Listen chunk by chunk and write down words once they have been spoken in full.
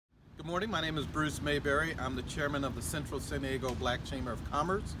morning. My name is Bruce Mayberry. I'm the chairman of the Central San Diego Black Chamber of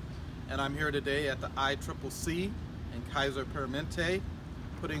Commerce, and I'm here today at the ICCC in Kaiser Permanente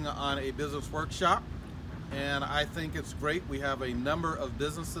putting on a business workshop. And I think it's great. We have a number of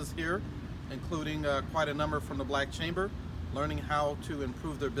businesses here, including quite a number from the Black Chamber, learning how to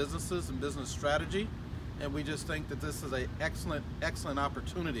improve their businesses and business strategy. And we just think that this is an excellent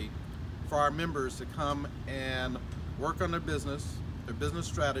opportunity for our members to come and work on their business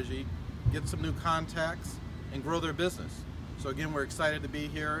strategy, get some new contacts, and grow their business. So again, we're excited to be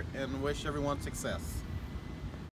here and wish everyone success.